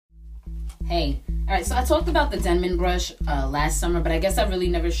Hey, alright, so I talked about the Denmam brush last summer, but I guess I really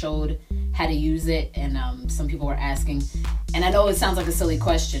never showed how to use it, and some people were asking. And I know it sounds like a silly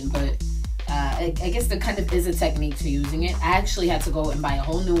question, but I guess there kind of is a technique to using it. I actually had to go and buy a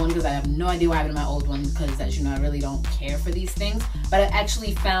whole new one because I have no idea what happened to my old one, because as you know, I really don't care for these things. But I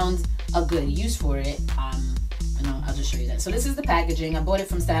actually found a good use for it. And I'll just show you that. So this is the packaging. I bought it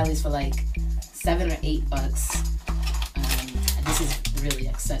from Sally's for like $7 or $8. This is really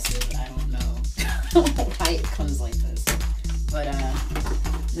excessive. I don't know why it comes like this. But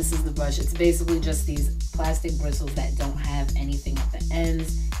this is the brush. It's basically just these plastic bristles that don't have anything at the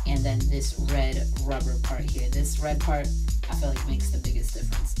ends, and then this red rubber part here. This red part, I feel like, makes the biggest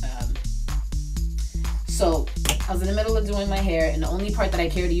difference. So I was in the middle of doing my hair, and the only part that I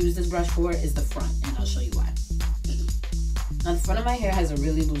care to use this brush for is the front, and I'll show you why. Now, the front of my hair has a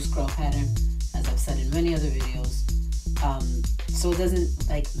really loose curl pattern, as I've said in many other videos. So it doesn't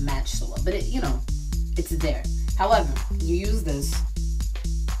like match so well, but it, you know, it's there. However, you use this,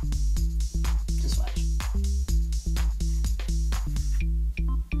 just watch.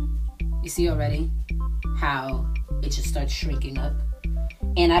 You see already how it just starts shrinking up.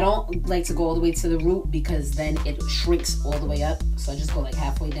 And I don't like to go all the way to the root because then it shrinks all the way up. So I just go like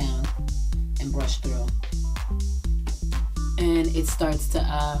halfway down and brush through. And it starts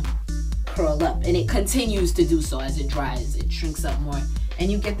to curl up, and it continues to do so as it dries. It shrinks up more,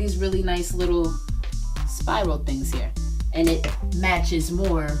 and you get these really nice little spiral things here, and it matches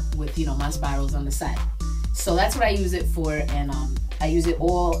more with, you know, my spirals on the side. So that's what I use it for, and I use it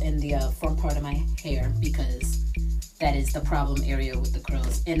all in the front part of my hair because that is the problem area with the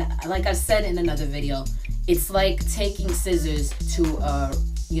curls. And like I said in another video, it's like taking scissors to a,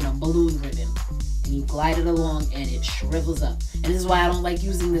 you know, balloon ribbon, and you glide it along and it shrivels up. And this is why I don't like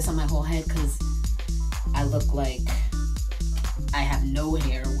using this on my whole head, because I look like I have no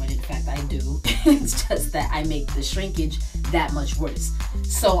hair when in fact I do. It's just that I make the shrinkage that much worse.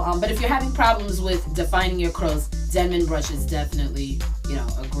 So but if you're having problems with defining your curls, Denmam brush is definitely, you know,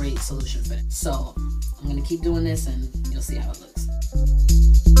 a great solution for it. So I'm gonna keep doing this and you'll see how it looks.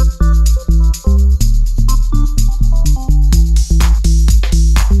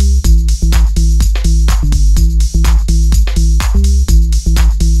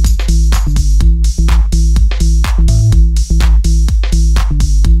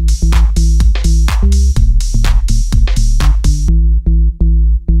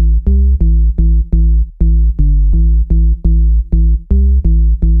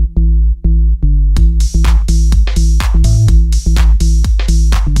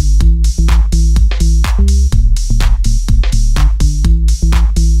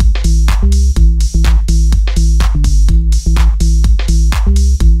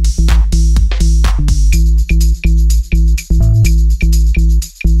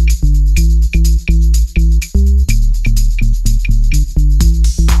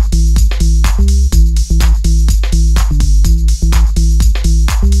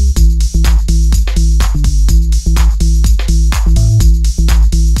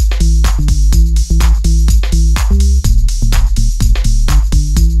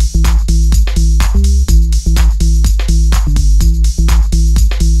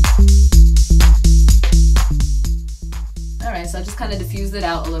 So I just kind of diffused it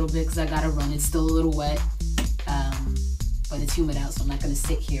out a little bit because I gotta run. It's still a little wet, but it's humid out, so I'm not gonna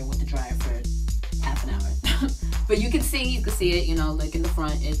sit here with the dryer for half an hour. But you can see it, you know, like in the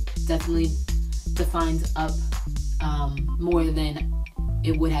front, it definitely defines up more than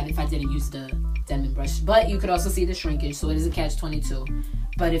it would have if I didn't use the Denmam brush. But you could also see the shrinkage, so it is a catch-22.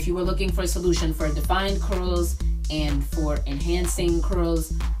 But if you were looking for a solution for defined curls and for enhancing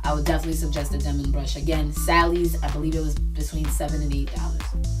curls, I would definitely suggest the Denmam brush. Again, Sally's, I believe it was between $7 and $8.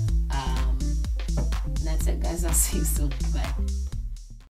 And that's it, guys. I'll see you soon. Bye.